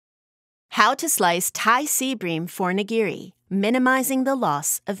How to slice Thai Seabream for nigiri, minimizing the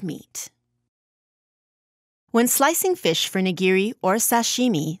loss of meat. When slicing fish for nigiri or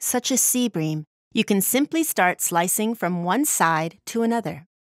sashimi, such as Seabream, you can simply start slicing from one side to another.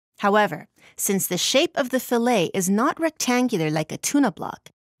 However, since the shape of the fillet is not rectangular like a tuna block,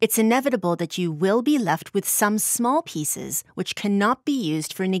 it's inevitable that you will be left with some small pieces which cannot be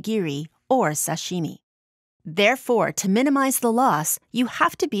used for nigiri or sashimi. Therefore, to minimize the loss, you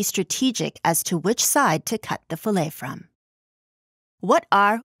have to be strategic as to which side to cut the fillet from. What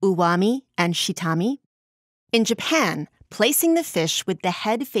are uwami and shitami? In Japan, placing the fish with the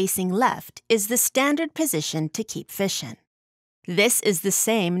head facing left is the standard position to keep fish in. This is the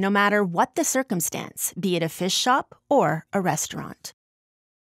same no matter what the circumstance, be it a fish shop or a restaurant.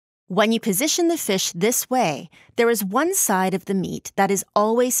 When you position the fish this way, there is one side of the meat that is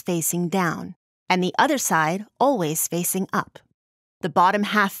always facing down, and the other side always facing up. The bottom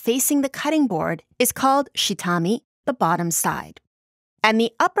half facing the cutting board is called shitami, the bottom side, and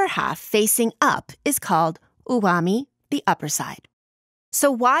the upper half facing up is called uwami, the upper side.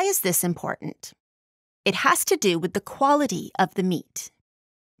 So why is this important? It has to do with the quality of the meat.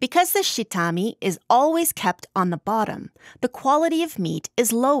 Because the shitami is always kept on the bottom, the quality of meat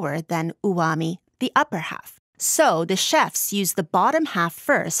is lower than uwami, the upper half. So the chefs use the bottom half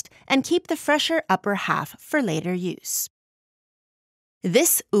first and keep the fresher upper half for later use.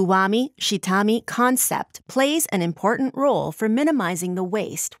 This uwami-shitami concept plays an important role for minimizing the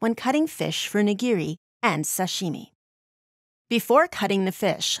waste when cutting fish for nigiri and sashimi. Before cutting the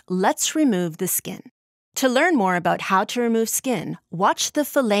fish, let's remove the skin. To learn more about how to remove skin, watch the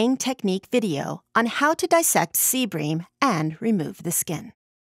filleting technique video on how to dissect Seabream and remove the skin.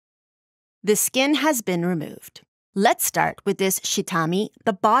 The skin has been removed. Let's start with this shitami,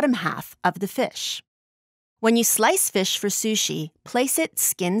 the bottom half of the fish. When you slice fish for sushi, place it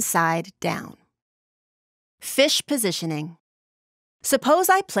skin side down. Fish positioning. Suppose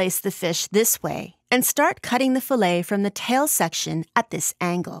I place the fish this way and start cutting the fillet from the tail section at this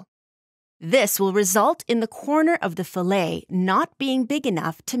angle. This will result in the corner of the fillet not being big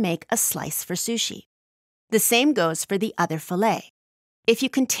enough to make a slice for sushi. The same goes for the other fillet. If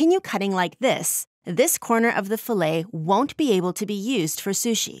you continue cutting like this corner of the fillet won't be able to be used for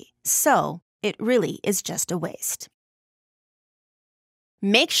sushi, so it really is just a waste.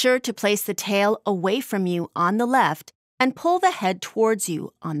 Make sure to place the tail away from you on the left and pull the head towards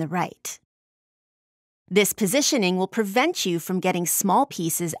you on the right. This positioning will prevent you from getting small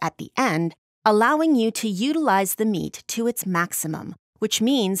pieces at the end, allowing you to utilize the meat to its maximum, which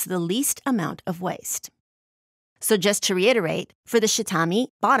means the least amount of waste. So just to reiterate, for the shitami,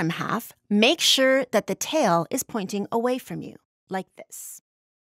 bottom half, make sure that the tail is pointing away from you, like this.